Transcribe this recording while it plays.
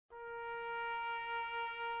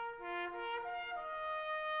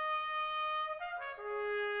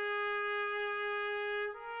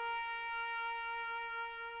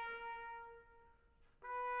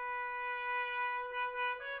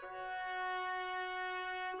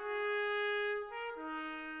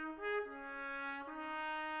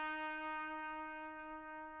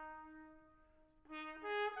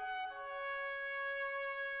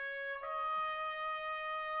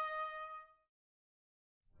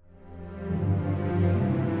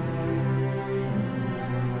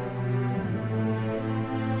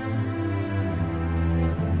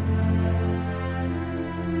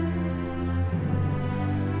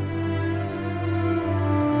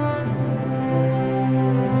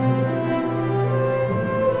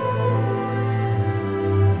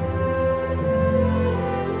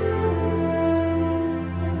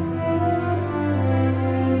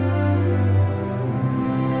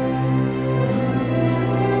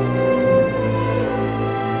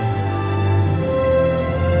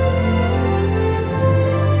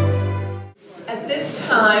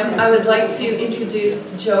I would like to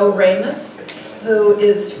introduce Joe Ramos, who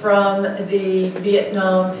is from the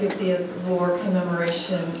Vietnam 50th War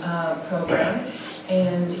Commemoration program,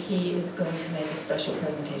 and he is going to make a special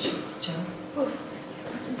presentation. Joe?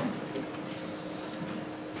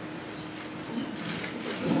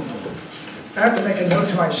 I have to make a note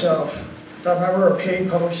to myself. If I'm ever a paid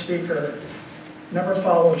public speaker, never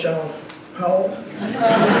follow General Powell. And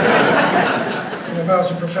if I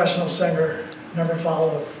was a professional singer, never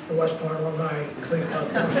follow the West Point Alumni Glee Club.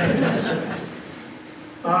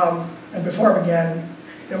 And before I begin,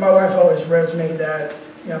 my wife always rids me that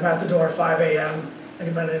I'm at the door at 5 a.m.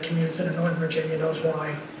 Anybody that commutes into Northern Virginia knows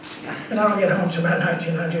why. And I don't get home till about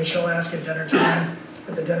 1900. She'll ask at dinner time,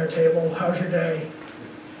 at the dinner table, how's your day?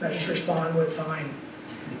 And I just respond with fine.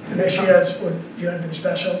 And then she asks, well, do you have anything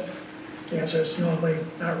special? The answer is normally,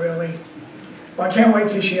 not really. Well, I can't wait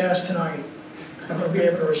till she asks tonight. I'm going to be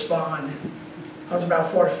able to respond. I was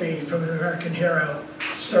about 4 feet from an American hero.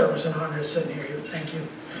 Sir, it was an honor to sit near you. Thank you.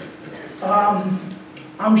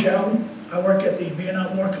 I'm Joe. I work at the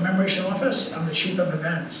Vietnam War Commemoration Office. I'm the Chief of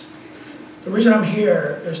Events. The reason I'm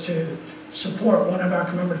here is to support one of our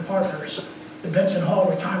commemorative partners, the Vinson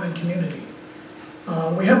Retirement Community.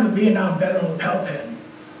 We have the Vietnam Veteran Lapel Pin.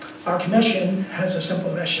 Our commission has a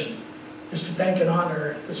simple mission, is to thank and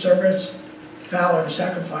honor the service, valor, and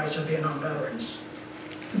sacrifice of Vietnam veterans.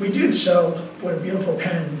 We do so with a beautiful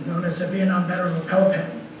pin known as the Vietnam Veteran Lapel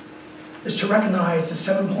Pin. It's to recognize the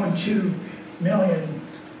 7.2 million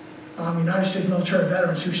United States military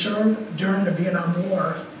veterans who served during the Vietnam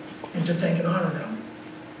War and to thank and honor them.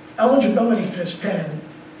 Eligibility for this pin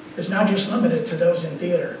is not just limited to those in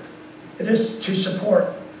theater. It is to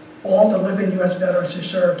support all the living U.S. veterans who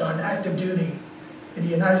served on active duty in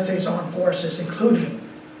the United States Armed Forces, including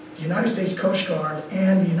the United States Coast Guard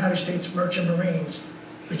and the United States Merchant Marines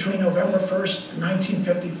between November 1st,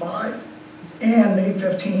 1955 and May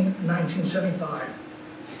 15, 1975.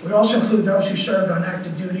 We also include those who served on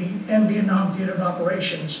active duty in Vietnam theater of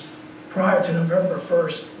operations prior to November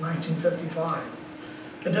 1st, 1955.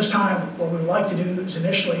 At this time, what we would like to do is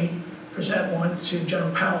initially present one to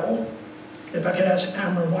General Powell. If I could ask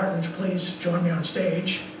Admiral Martin to please join me on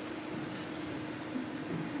stage.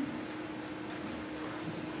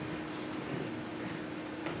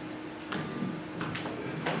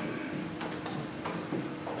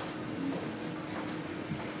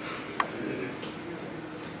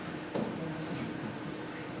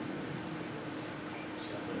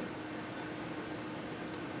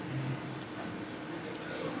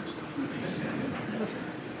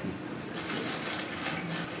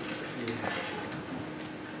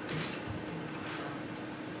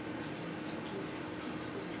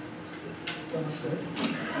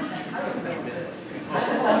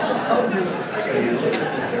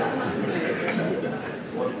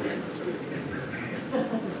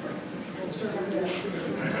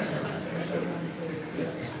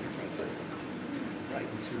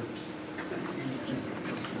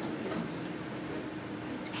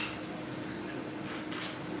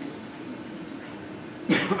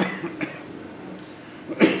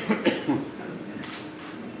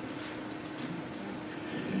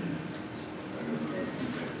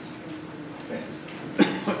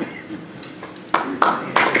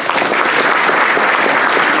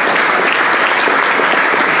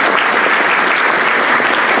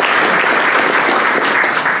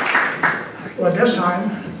 Well, at this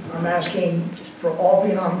time, I'm asking for all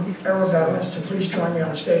Vietnam era veterans to please join me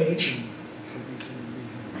on stage.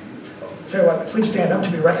 Tell you what, please stand up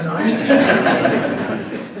to be recognized. And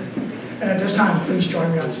at this time, please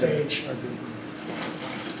join me on stage.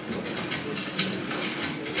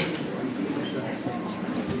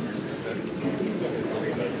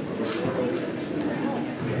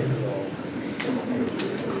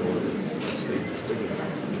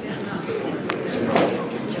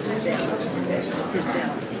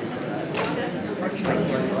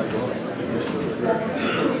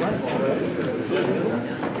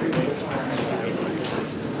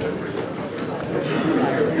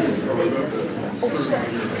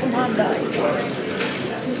 Come on down.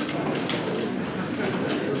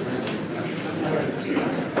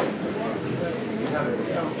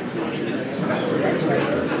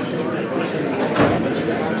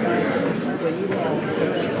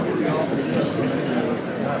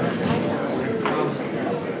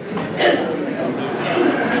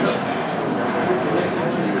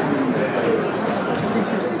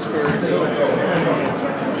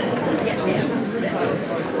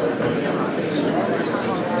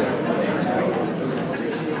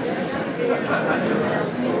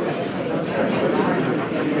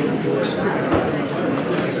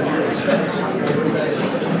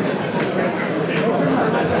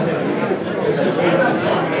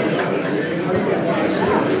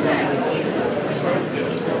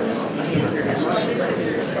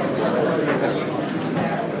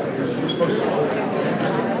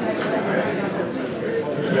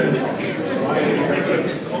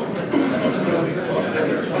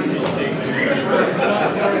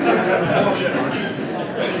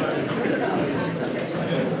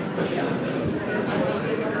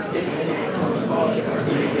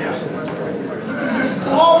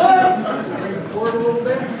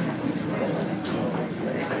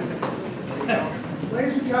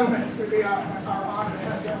 Ladies and gentlemen, it's going to be our honor to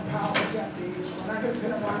have Jeff Powell present these. We're not going to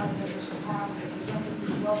pin them on in the interest of time. They presented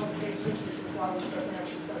these relevant cases, which was why we spent an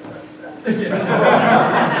extra 5 seconds there.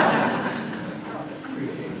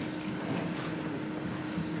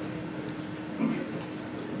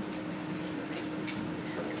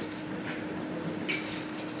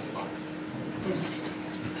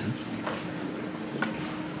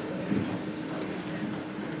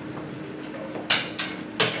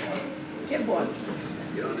 Give one.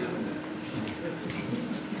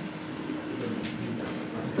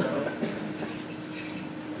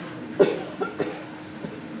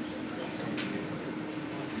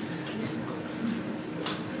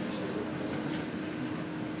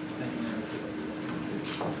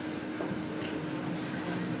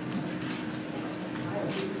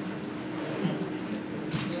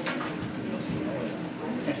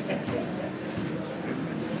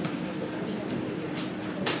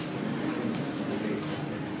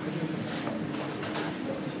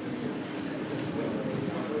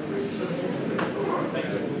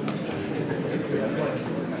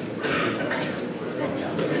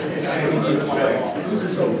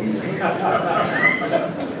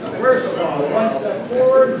 First of all, one step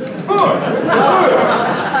forward.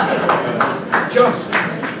 Jump.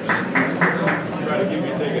 Try to give me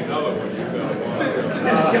take another one.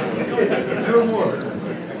 No more.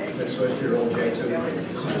 Let's switch your old J2.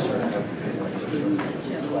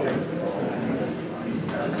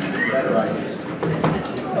 That right.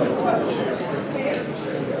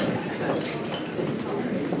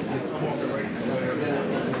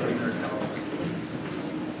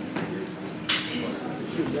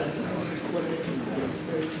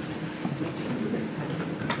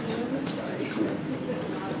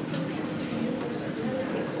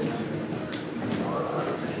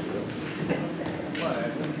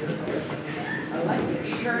 I like your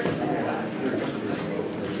shirt, Sarah.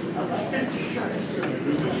 I like your shirt.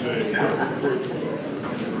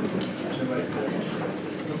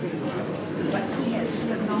 But he has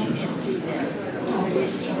pneumonia too there. Oh, you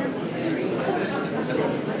see that?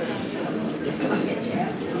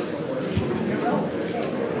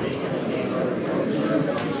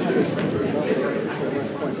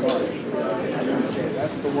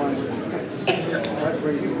 That's the one. That's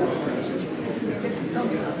where you go.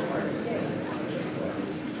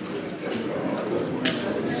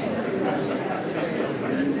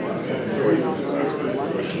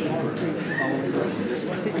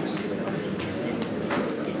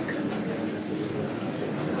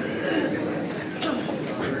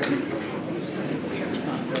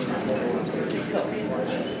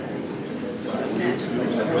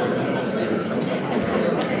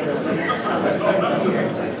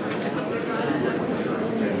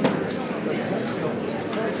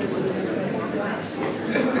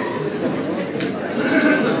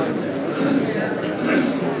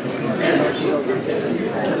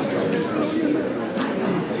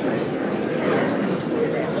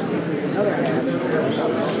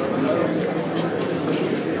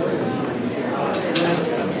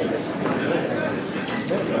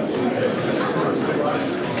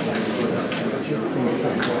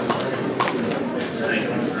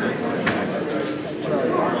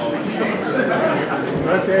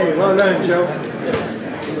 Okay, well done, Joe.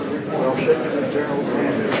 Well, shaking the Gerald's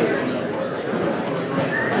hand.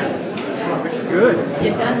 Good.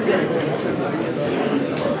 You done good.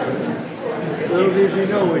 Little did you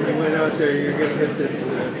know when you went out there, you're going to get this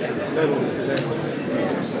medal today.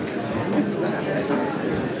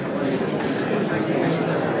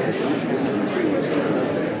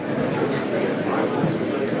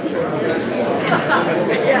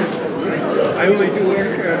 Yeah. I only do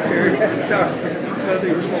aircraft here. Sorry.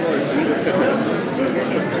 Nothing smaller.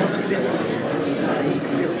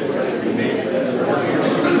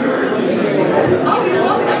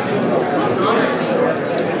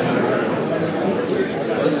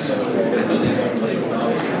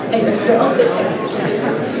 And the girl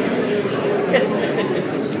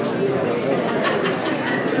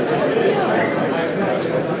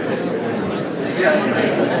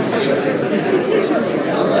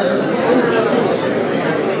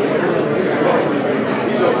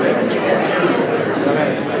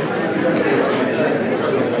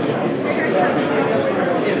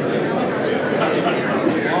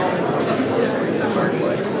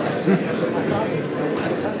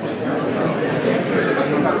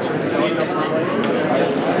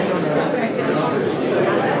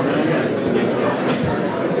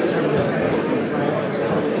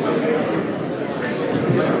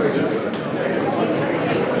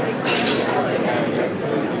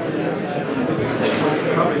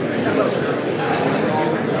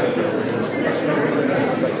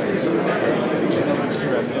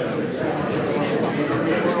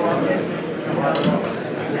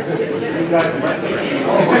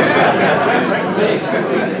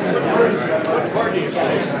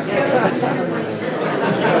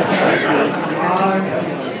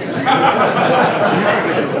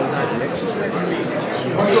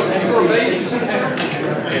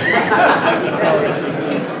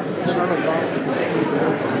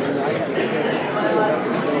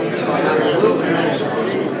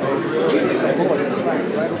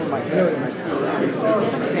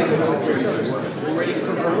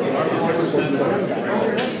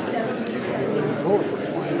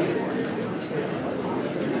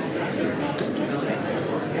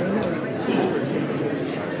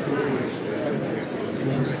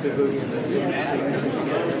We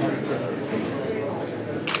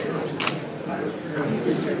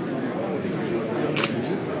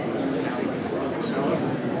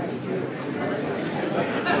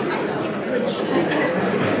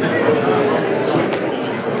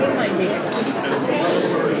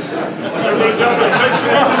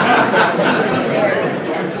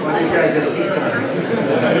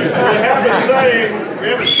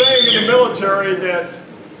have a saying in the military that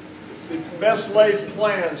the best laid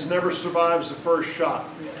plans never survives the first shot.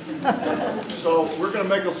 So we're going to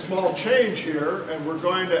make a small change here, and we've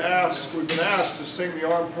been asked to sing the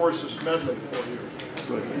Armed Forces medley for you.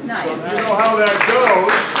 Nice. So if you know how that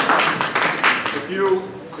goes,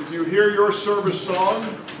 if you hear your service song,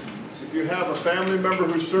 if you have a family member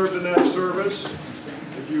who served in that service,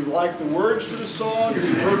 if you like the words to the song, if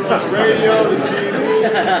you've heard it on the radio, the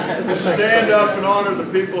TV, stand up and honor the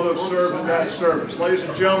people who have served in that service. Ladies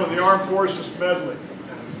and gentlemen, the Armed Forces medley.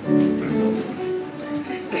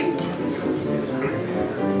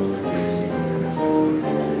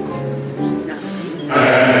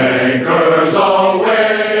 Anchors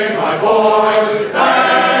aweigh, my boys,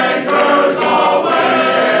 anchors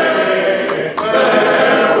aweigh.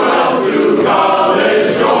 Farewell to college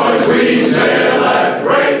joys, we sail at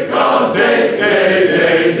break of day, day,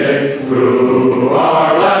 day, day. Through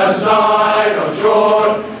our last night on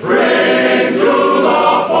shore, bring to the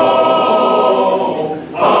foe,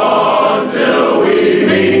 until we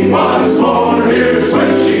meet once more. Here's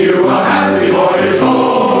wishing you a happy voyage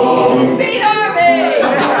home. Beat Army!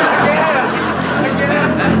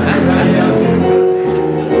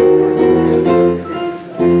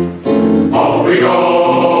 Off we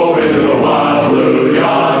go into the wild blue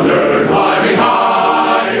yonder, climbing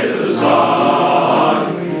high into the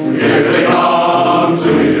sun. Here they come,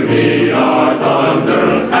 soon to meet our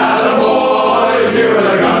thunder. And the boys, here with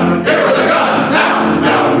a gun, here with a gun. Down,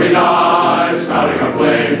 down we dive, spouting a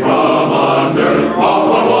flame from under. Off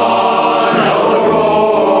on one hell of a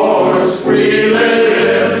course, we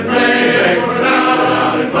live in flame, we're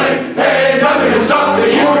down in flame. Hey, nothing can stop the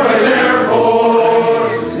U.S. Air Force.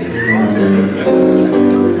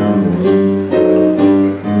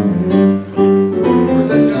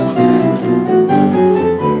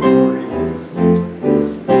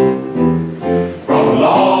 From the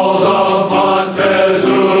halls of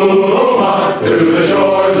Montezuma to the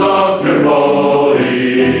shores of Tripoli,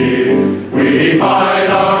 we fight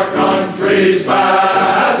our country's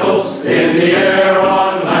battles in the air,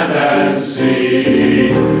 on land and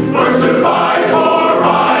sea. First to fight for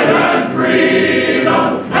right and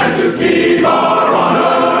freedom, and to keep our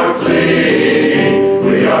honor clean.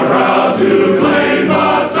 We are proud to claim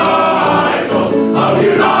the title of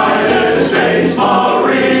United States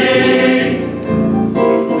Marine.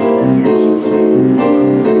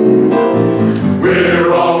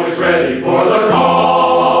 We're always ready for the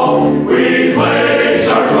call. We place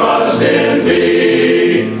our trust in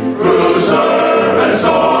thee. Through surf and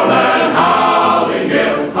storm and howling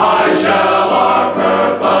gale, high shall our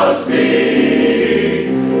purpose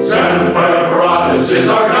be. Semper Paratus is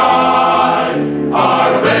our guide,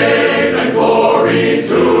 our fame and glory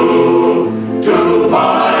too. To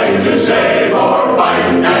fight, to save, or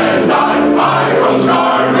fight and die, high Coast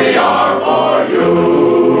Guard, we are for you.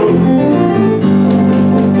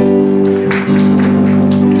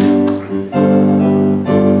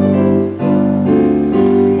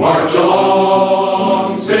 March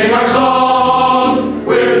along, sing our song,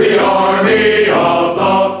 with the army of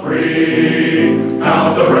the free.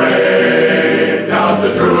 Count the brave, count the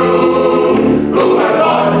true, who have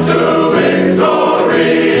fought to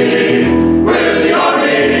victory. We're the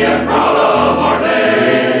army and proud of our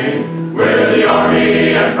name. We're the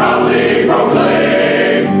army and proudly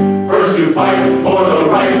proclaim. First to fight for the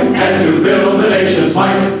right and to build the nation's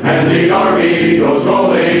might, and the army goes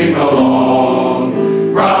rolling along.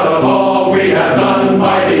 Proud of all we have done,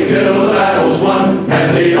 fighting till the battle's won,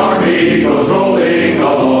 and the army goes rolling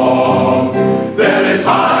along. Then it's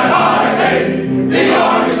high, high, hey, the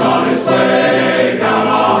army's on its way. Count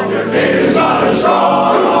off your cadence on a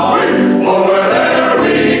strong army. For wherever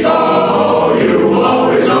we go, you will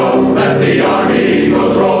always know that the army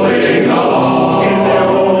goes rolling along.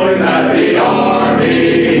 That the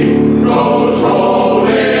army goes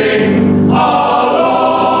rolling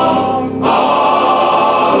along, along.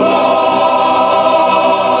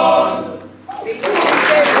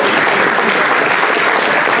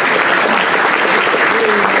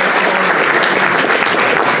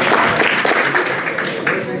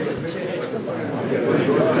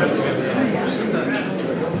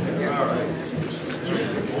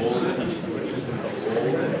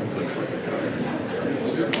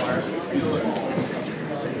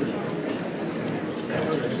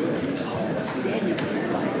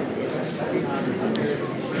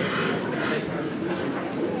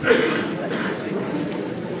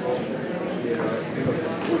 Good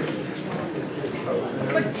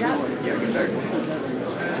job.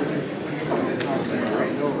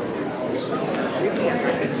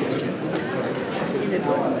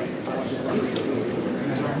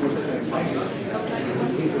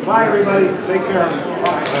 Bye, everybody. Take care. Bye.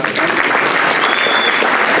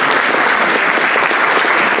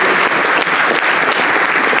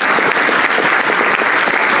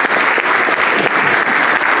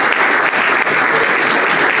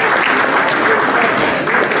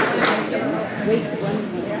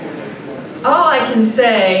 All I can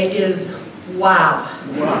say is, wow.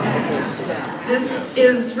 This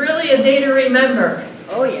is really a day to remember.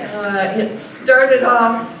 Oh, yes. It started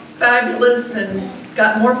off fabulous and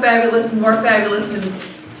got more fabulous and more fabulous, and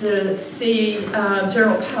to see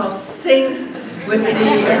General Powell sing with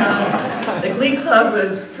the Glee Club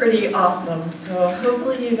was pretty awesome. So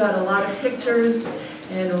hopefully you got a lot of pictures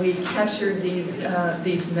and we captured these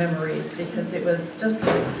memories, because it was just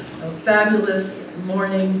a fabulous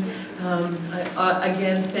morning.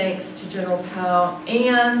 Again, thanks to General Powell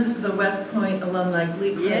and the West Point Alumni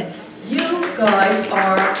Glee Club. Yes. You guys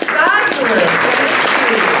are fabulous.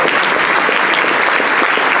 Thank you.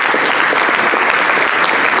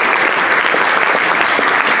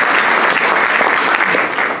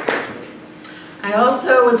 I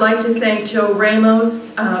also would like to thank Joe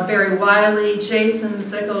Ramos, Barry Wiley, Jason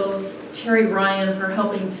Sickles, Terry Ryan for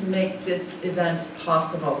helping to make this event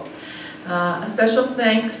possible. A special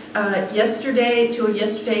thanks to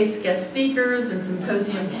yesterday's guest speakers and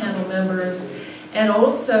symposium panel members, and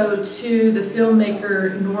also to the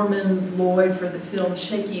filmmaker Norman Lloyd for the film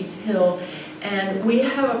Shakey's Hill. And we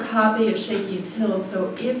have a copy of Shakey's Hill,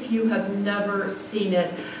 so if you have never seen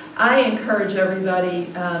it, I encourage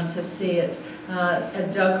everybody to see it.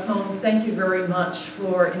 Doug Holm, thank you very much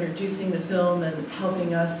for introducing the film and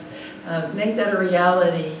helping us make that a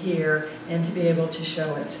reality here and to be able to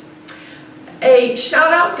show it. A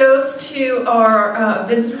shout out goes to our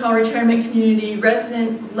Vinson Hall Retirement Community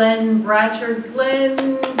resident Glenn Bratchard. Glenn,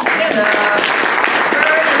 stand up. Where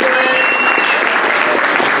are you, Glenn?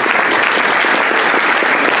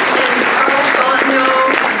 And Carl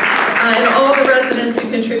Fontenot, and all the residents who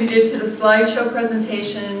contributed to the slideshow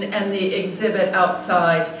presentation and the exhibit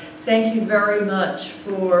outside. Thank you very much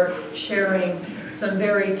for sharing some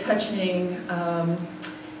very touching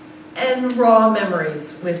and raw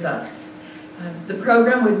memories with us. The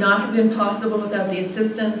program would not have been possible without the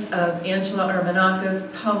assistance of Angela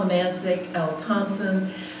Armanakis, Paula Mansick, Elle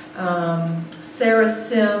Thompson, Sarah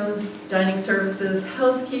Sims, Dining Services,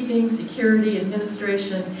 Housekeeping, Security,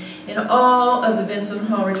 Administration, and all of the Vinson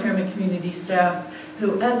Hall Retirement Community staff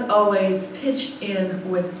who, as always, pitched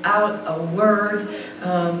in without a word.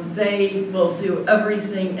 They will do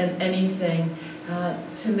everything and anything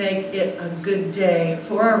to make it a good day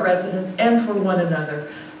for our residents and for one another.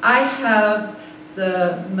 I have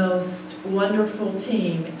the most wonderful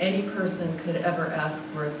team any person could ever ask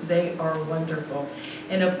for. They are wonderful.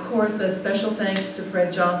 And of course, a special thanks to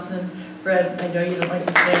Fred Johnson. Fred, I know you don't like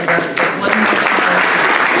to stand up, but one more time.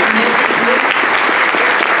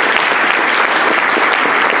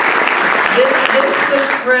 This was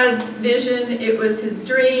Fred's vision, it was his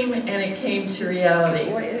dream, and it came to reality.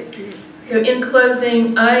 So in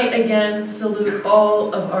closing, I again salute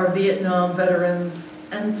all of our Vietnam veterans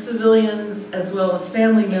and civilians, as well as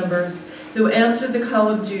family members, who answered the call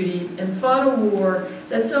of duty and fought a war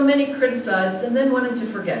that so many criticized and then wanted to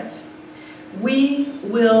forget. We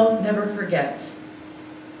will never forget.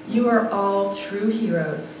 You are all true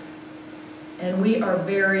heroes, and we are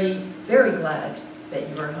very, very glad that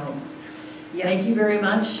you are home. Thank you very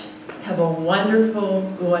much. Have a wonderful,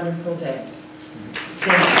 wonderful day.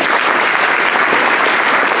 Thank you.